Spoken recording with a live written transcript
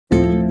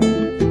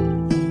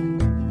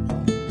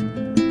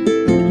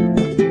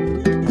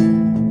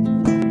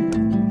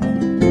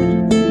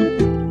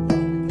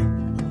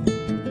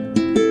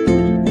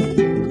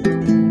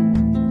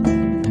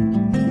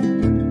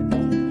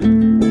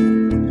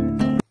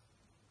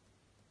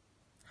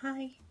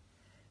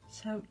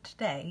So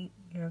today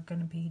you're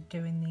going to be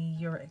doing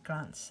the Uric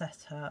glance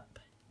setup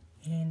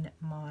in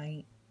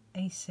my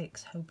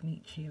A6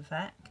 hobonichi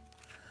avec.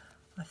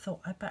 I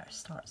thought I'd better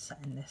start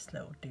setting this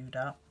little dude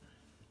up.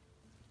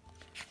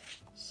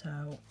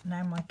 So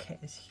now my kit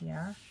is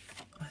here,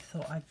 I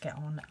thought I'd get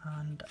on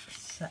and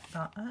set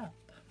that up.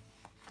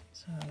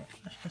 So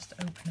let's just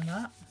open them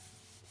up.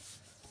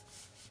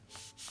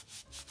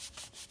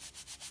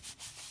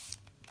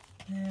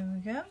 There we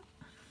go.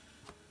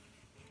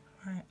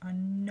 Right, I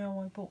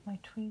know I bought my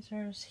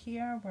tweezers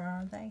here. Where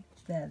are they?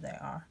 There they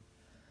are.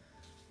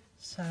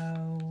 So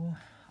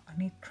I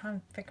need to try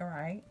and figure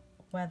out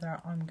whether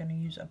I'm going to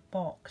use a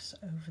box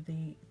over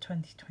the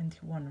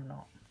 2021 or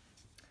not.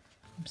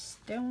 I'm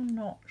still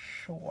not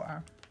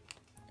sure.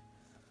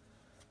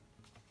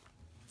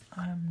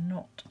 I'm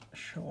not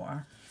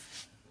sure.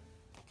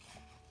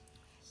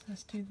 So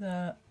let's do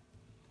the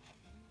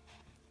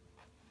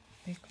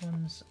big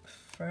ones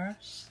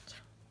first.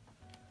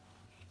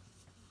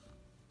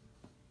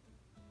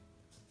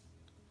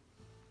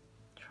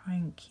 Try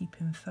and keep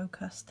in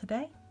focus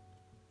today.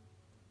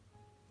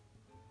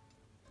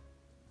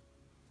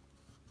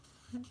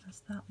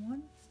 That's that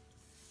one.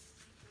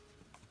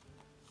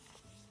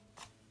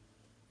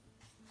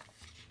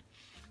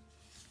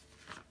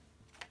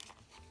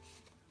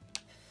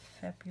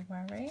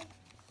 February.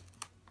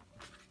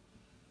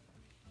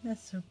 They're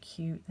so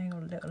cute. They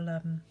got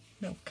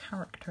little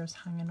characters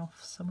hanging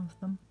off some of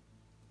them.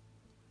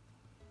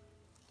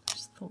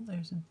 Just thought they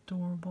was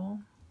adorable.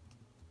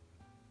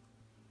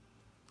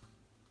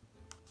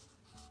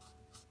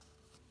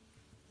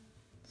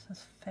 So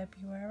that's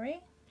February.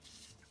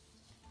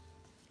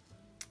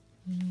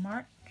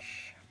 March.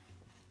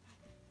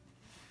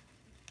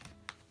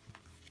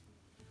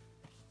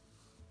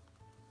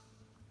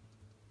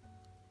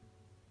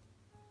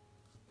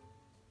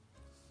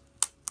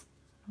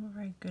 I'm not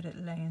very good at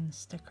laying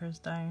stickers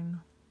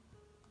down.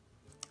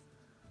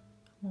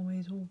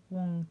 Always all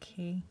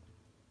wonky.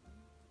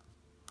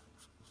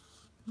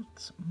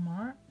 That's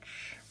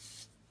March.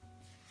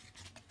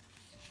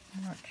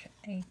 March,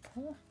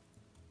 April.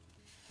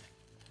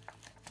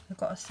 I've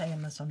got to say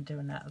them as I'm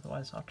doing that,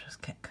 otherwise I'll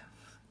just get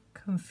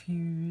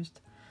confused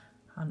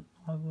and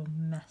I will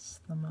mess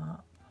them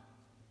up.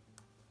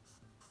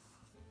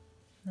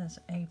 There's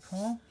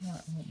April. Right,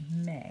 I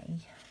want May.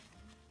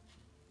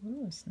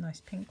 Ooh, it's a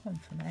nice pink one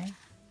for May.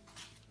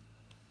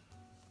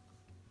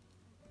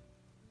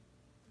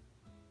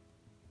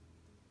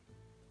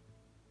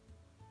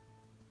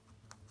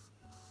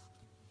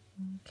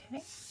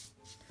 Okay,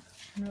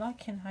 I'm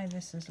liking how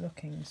this is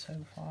looking so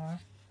far.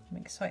 I'm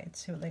excited to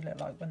see what they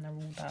look like when they're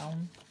all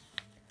down.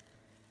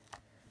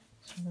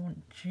 So I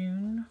want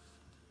June.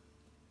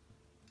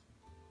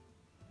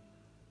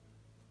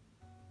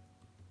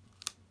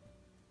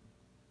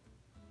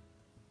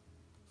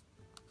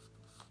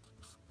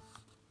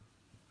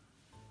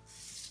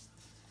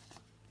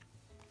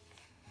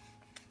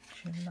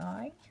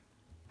 July.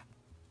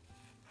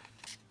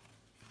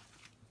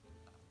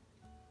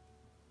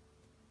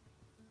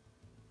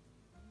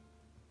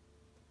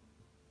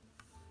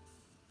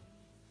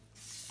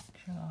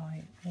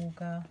 July,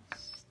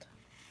 August.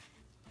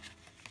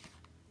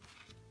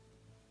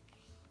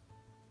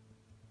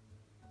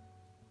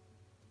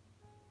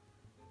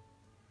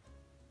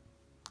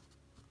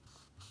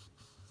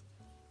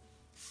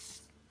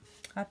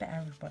 I bet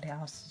everybody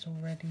else has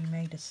already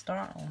made a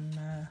start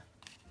on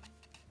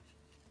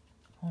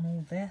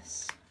all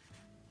this.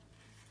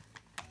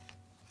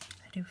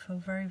 I do feel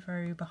very,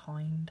 very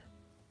behind.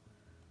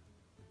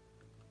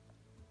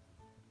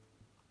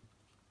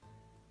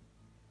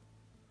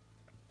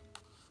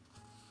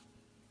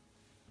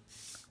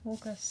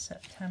 August,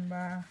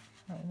 September,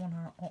 I want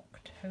our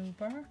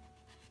October.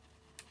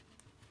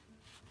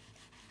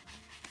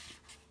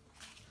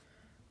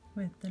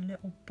 With the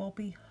little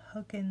Bobby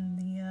hugging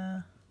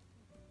the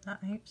that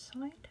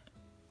outside.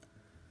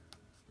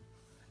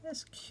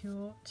 That's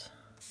cute.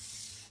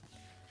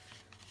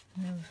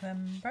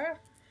 November.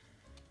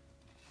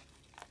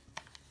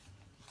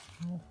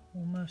 Oh,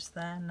 almost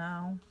there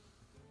now.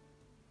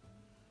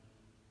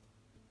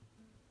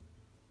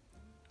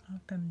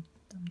 I'm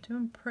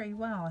doing pretty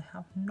well. I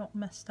have not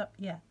messed up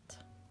yet.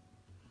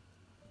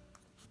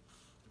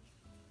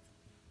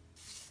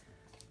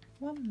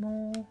 One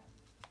more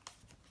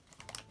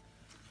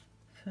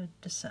for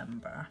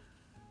December.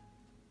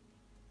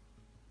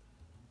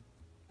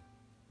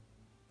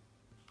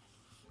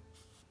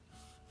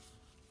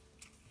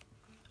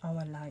 Oh,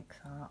 I like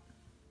that.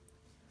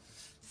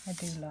 I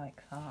do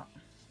like that.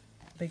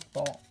 Big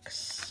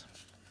box.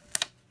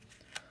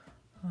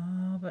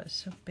 Oh, but it's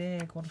so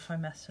big. What if I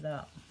mess it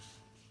up?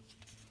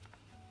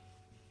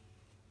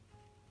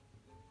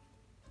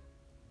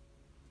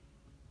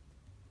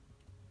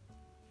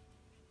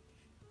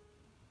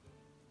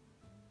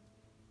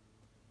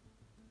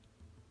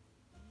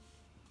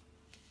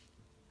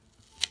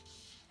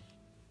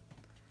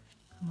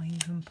 Am I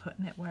even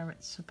putting it where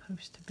it's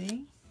supposed to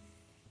be?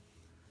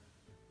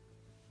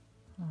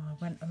 Oh, I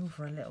went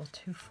over a little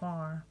too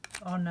far.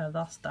 Oh no,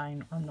 that's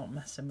down. I'm not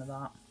messing with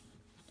that.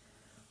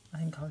 I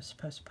think I was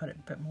supposed to put it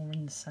a bit more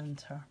in the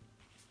centre.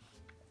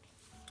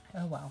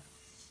 Oh well.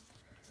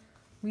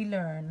 We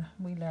learn.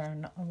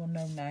 I will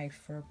know now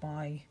for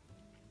my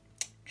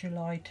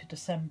July to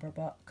December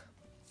book,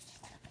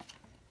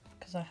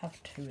 because I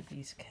have 2 of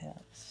these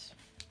kits.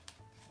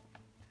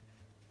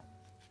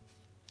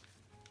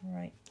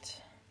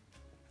 Right.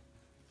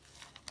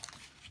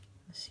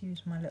 Let's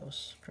use my little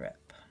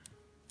strip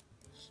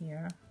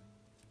here.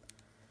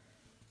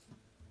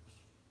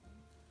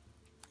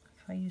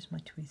 If I use my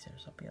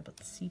tweezers, I'll be able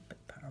to see a bit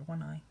better,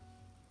 won't I?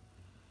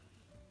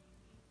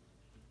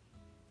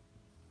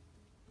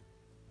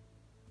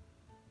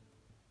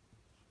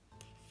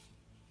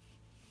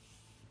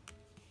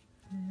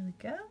 There we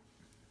go.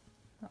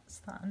 That's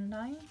that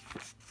undone.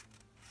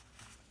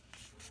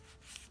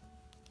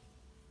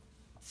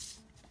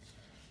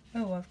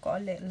 Oh, I've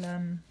got a little,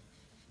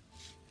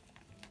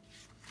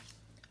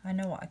 I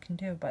know what I can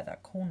do about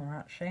that corner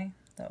actually.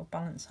 That'll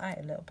balance out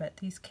a little bit.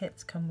 These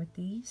kits come with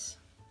these.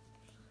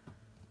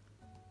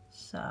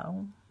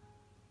 So,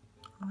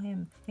 I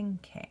am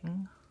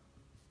thinking,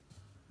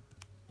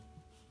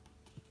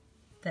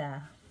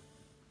 there.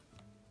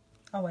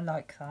 Oh, I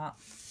like that.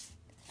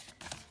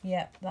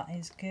 Yep, that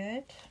is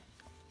good.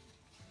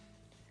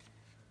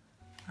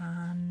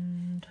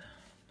 And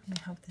we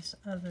have this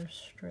other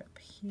strip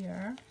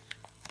here.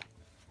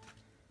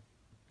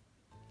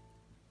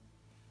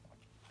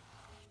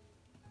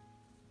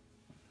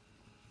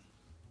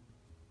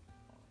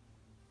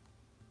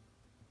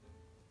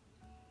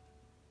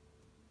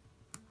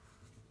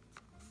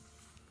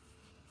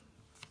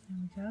 There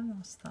we go,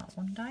 that's that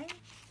one down.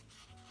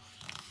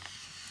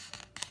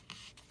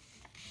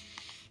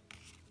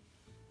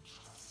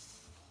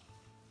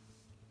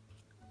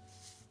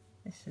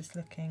 This is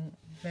looking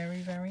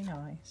very, very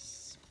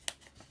nice.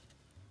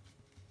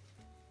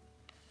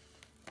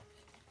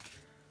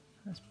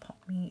 Let's pop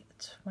me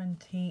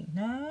 20.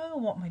 No,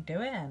 what am I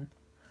doing?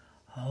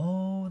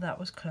 Oh, that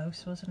was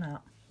close, wasn't it?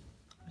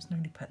 I was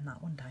nearly putting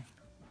that one down.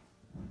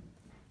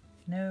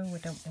 No, I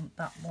don't want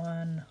that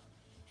one.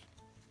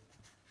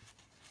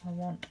 I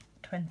want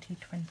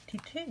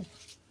 2022.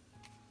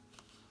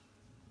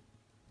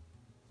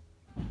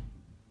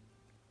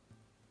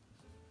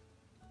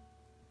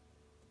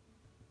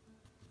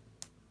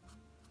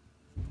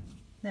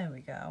 There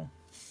we go.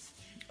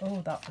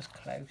 Oh, that was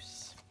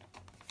close.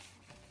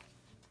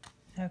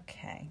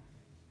 Okay.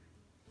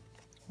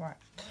 Right.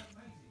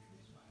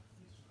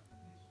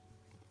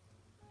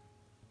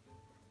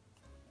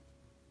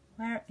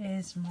 Where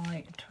is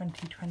my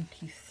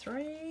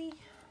 2023?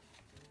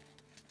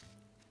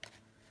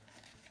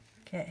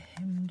 Get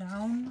him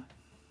down.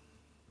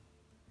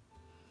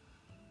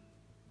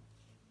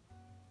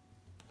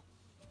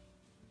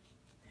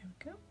 There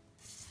we go.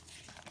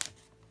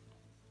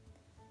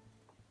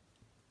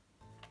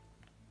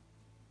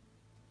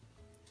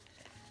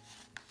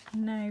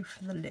 Now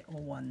for the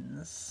little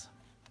ones.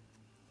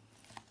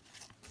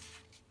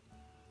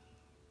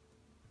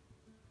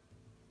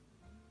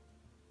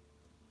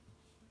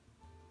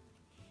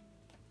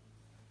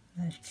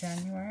 There's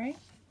January.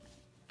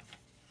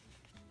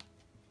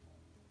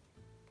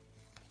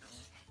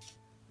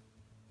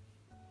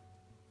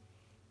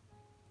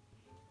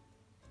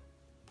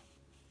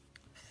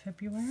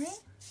 February.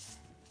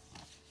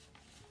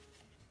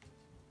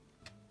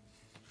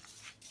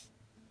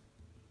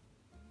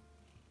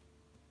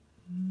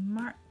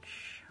 March.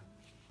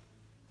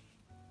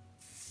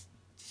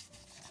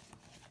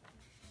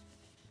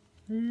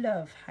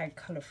 Love how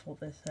colourful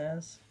this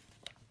is.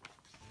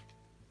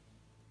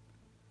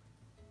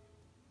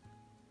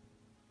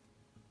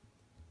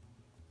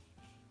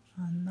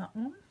 And that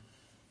one.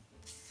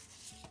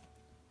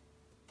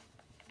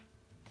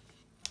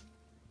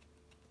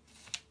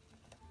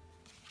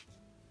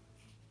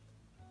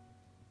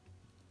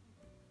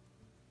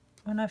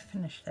 When I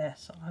finish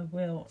this, I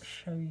will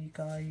show you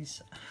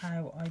guys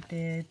how I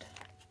did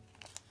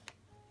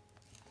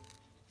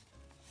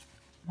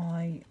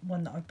my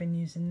one that I've been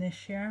using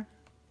this year,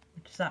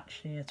 which is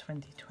actually a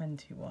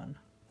 2021.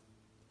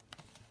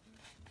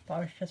 But I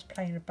was just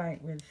playing about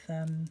with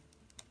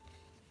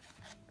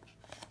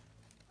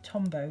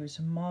Tombows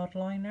and mild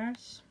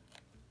liners,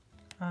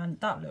 and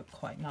that looked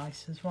quite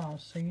nice as well.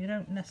 So you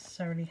don't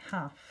necessarily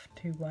have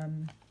to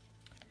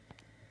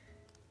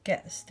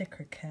get a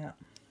sticker kit.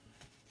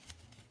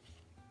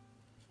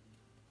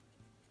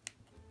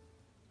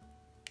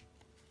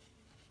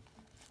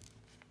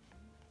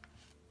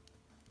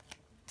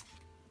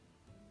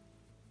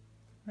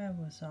 Where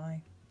was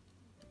I?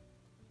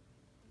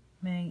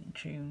 May,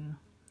 June,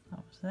 that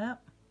was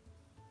that.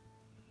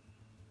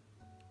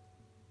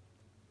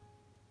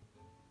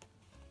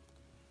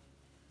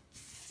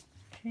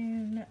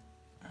 June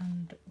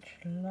and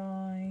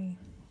July.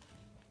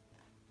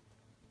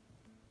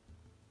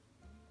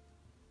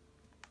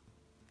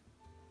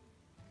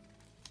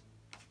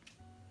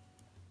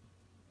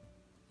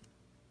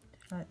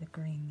 I like the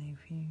green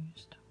they've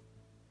used.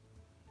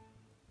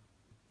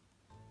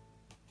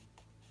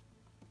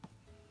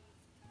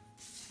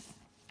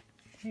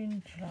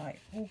 June, July,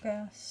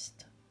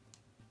 August.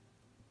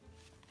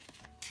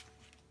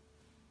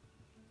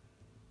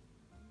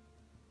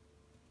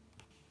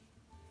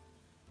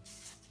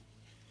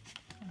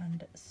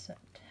 and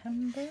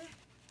September.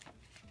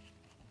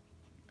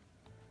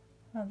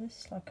 Oh,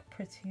 this is like a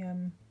pretty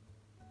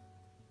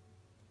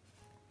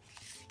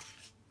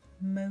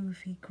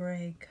mauvey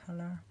grey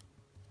colour.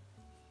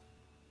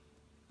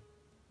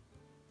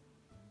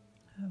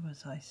 Where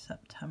was I?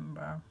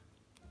 September.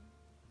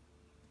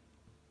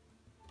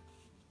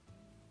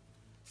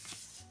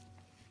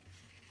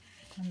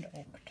 And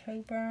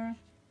October.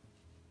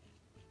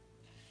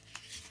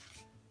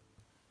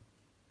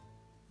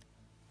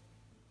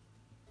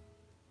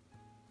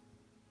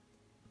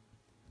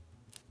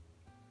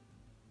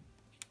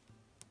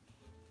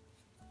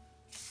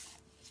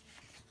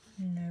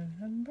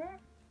 November.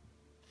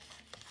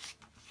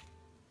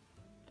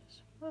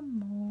 Just one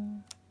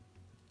more.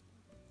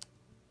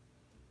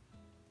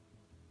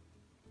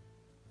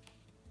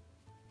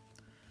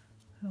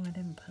 Oh, I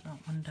didn't put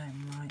that one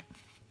down right.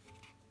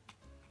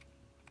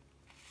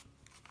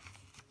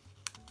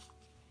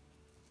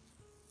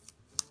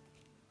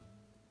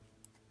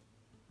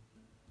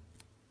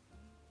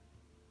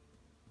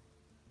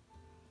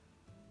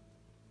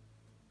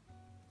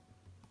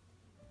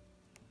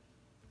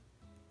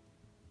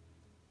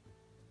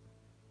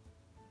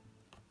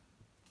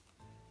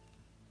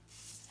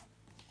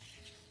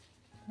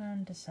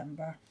 And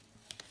December.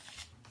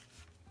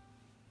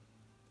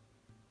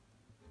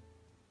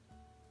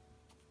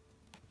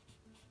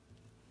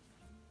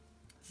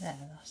 There,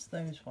 that's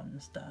those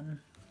ones done.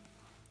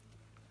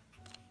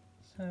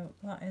 So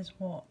that is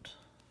what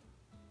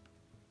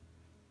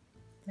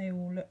they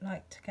all look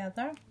like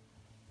together.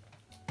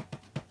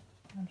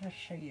 I'll just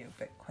show you a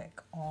bit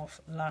quick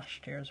of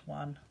last year's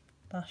one.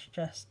 That's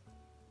just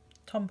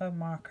Tombow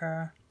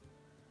marker,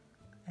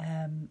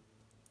 a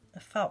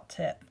felt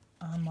tip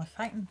and my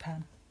fountain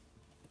pen.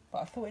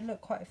 But I thought it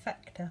looked quite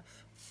effective.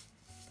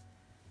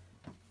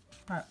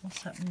 Right,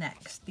 what's up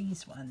next?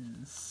 These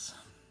ones.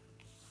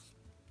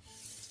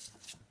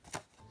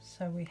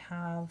 So we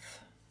have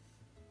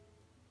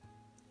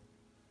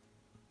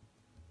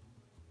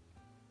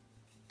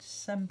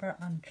December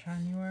and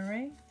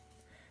January.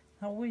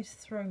 That always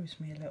throws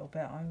me a little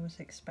bit. I always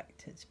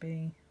expect it to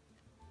be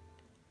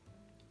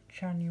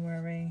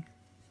January,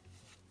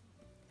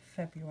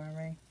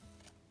 February.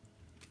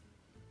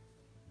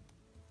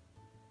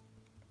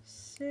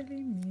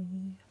 Silly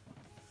me.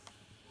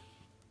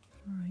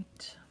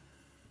 Right,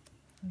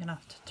 I'm gonna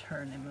have to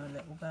turn him a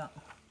little bit.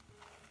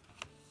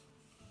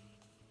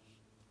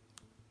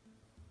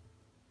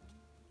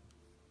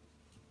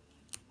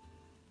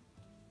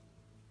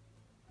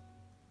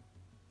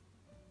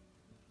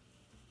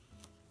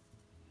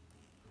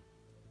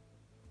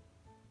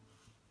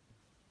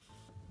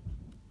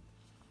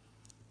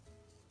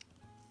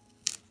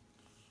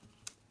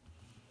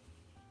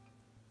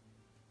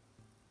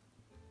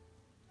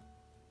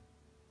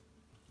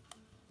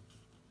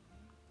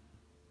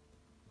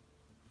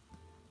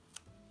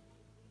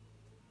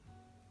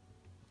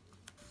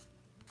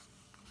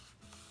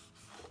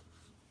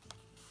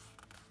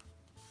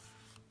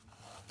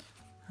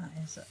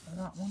 That is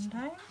that one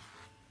down.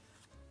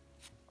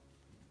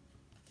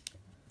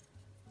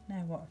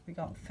 Now what have we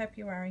got?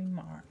 February,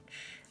 March.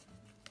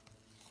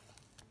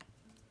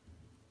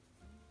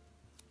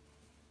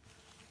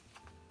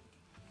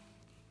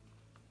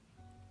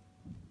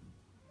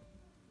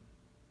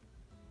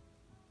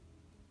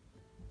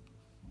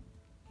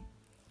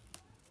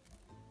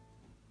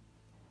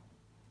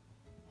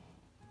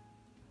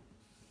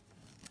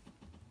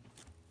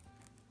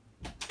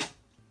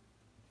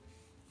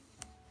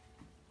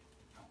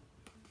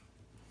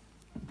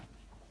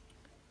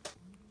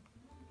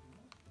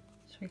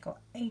 So we've got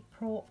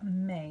April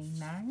and May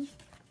now.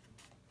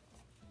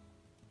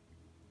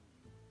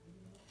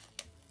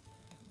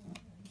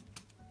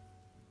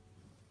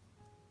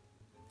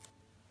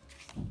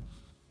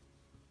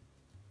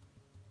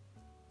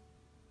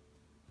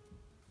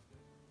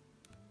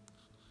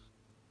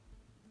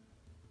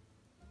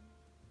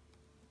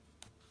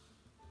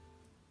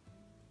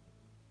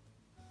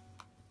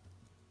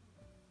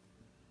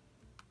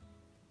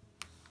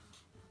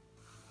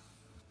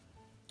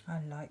 I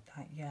like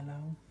that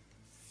yellow.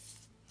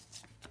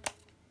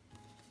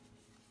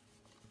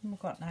 We've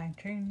got now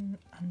June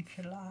and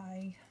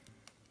July.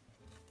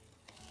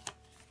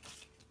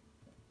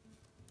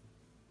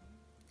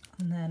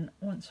 And then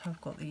once I've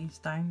got these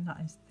down, that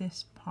is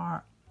this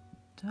part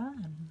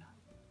done.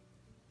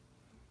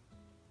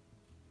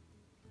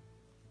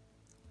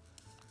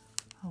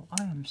 Oh,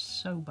 I am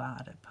so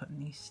bad at putting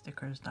these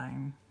stickers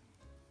down.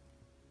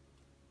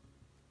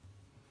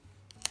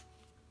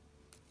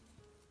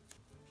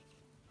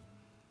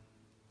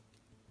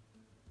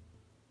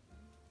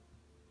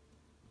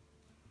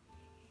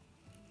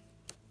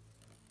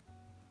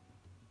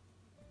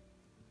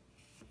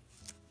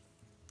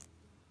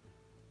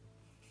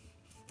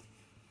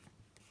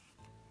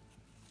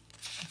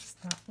 That's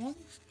that one.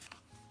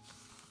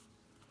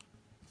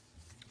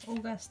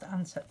 August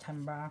and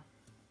September.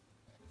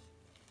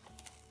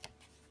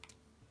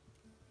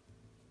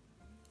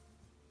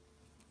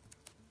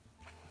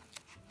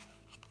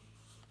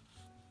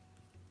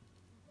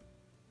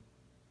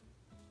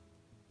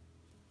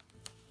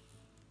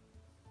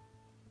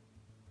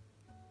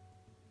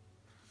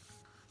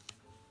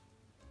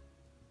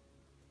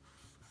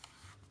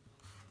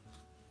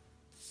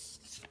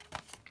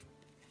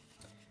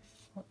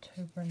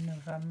 October,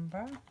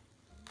 November.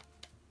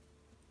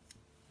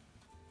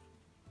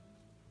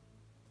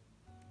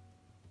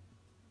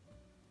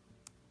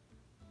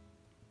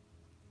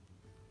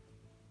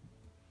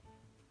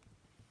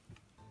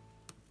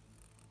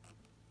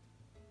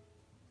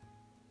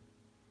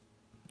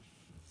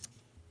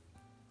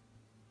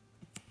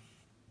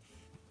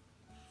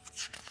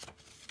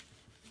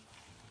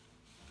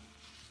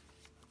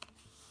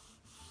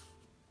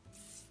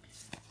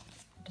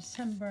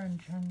 December and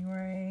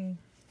January,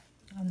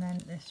 and then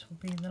this will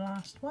be the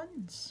last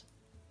ones.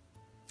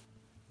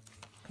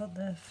 Got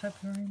the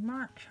February,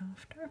 March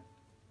after.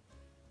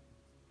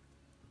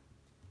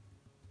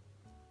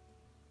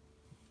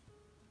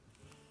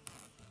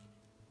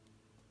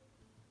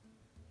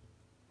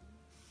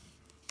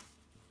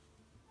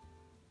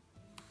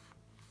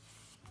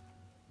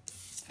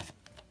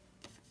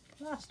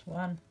 Last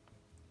one.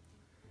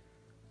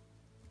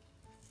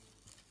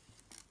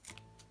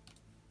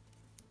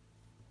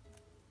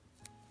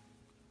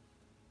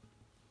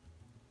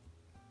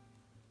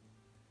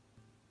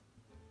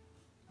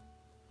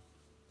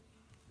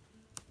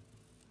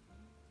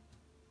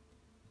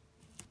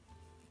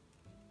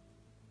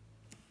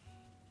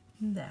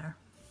 There.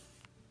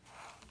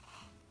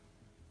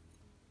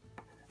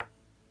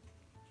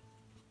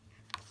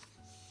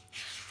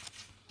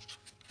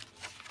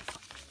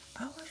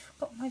 Oh, I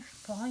forgot my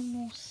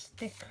vinyl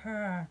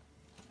sticker.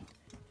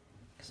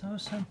 Because I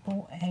also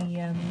bought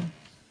a,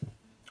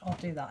 I'll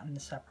do that in a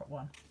separate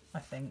one, I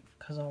think,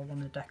 because I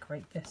want to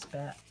decorate this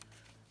bit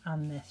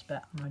and this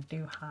bit. And I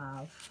do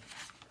have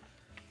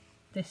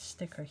this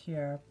sticker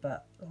here,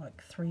 but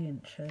like 3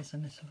 inches,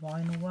 and it's a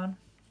vinyl one.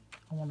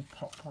 I want to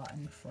pop that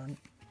in the front.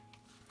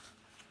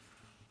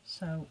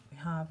 So we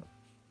have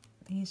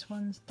these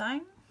ones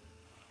down,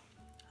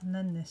 and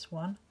then this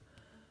one.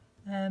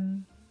 I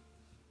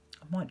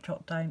might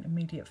jot down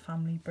immediate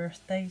family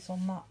birthdays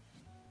on that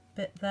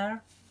bit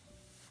there,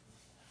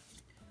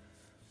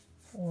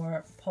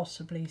 or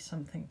possibly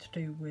something to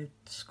do with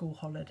school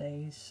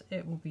holidays.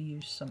 It will be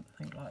used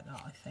something like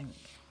that, I think.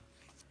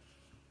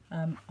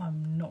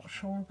 I'm not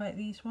sure about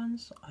these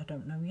ones, I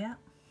don't know yet.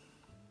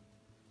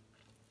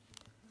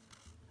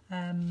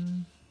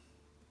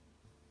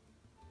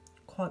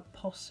 Quite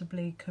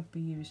possibly could be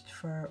used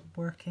for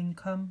work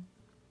income,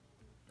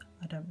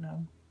 I don't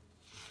know.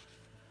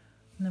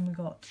 And then we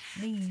got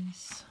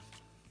these.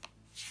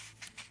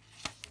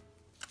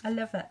 I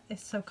love it,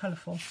 it's so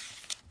colourful,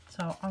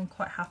 so I'm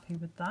quite happy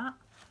with that.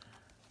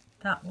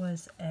 That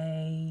was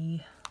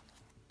a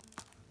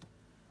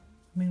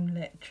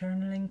Moonlit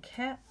journaling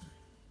kit,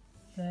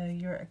 the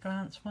You're at a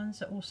Glance ones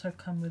that also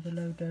come with a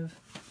load of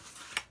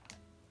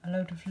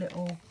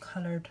little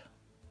coloured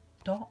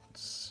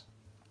dots.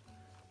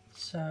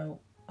 So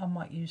I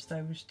might use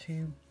those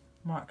to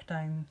mark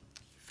down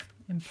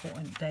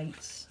important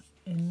dates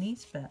in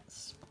these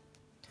bits.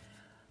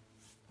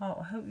 Well,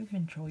 I hope you've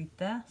enjoyed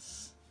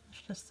this.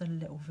 It's just a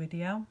little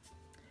video,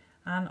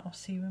 and I'll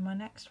see you in my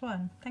next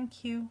one.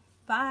 Thank you.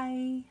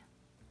 Bye.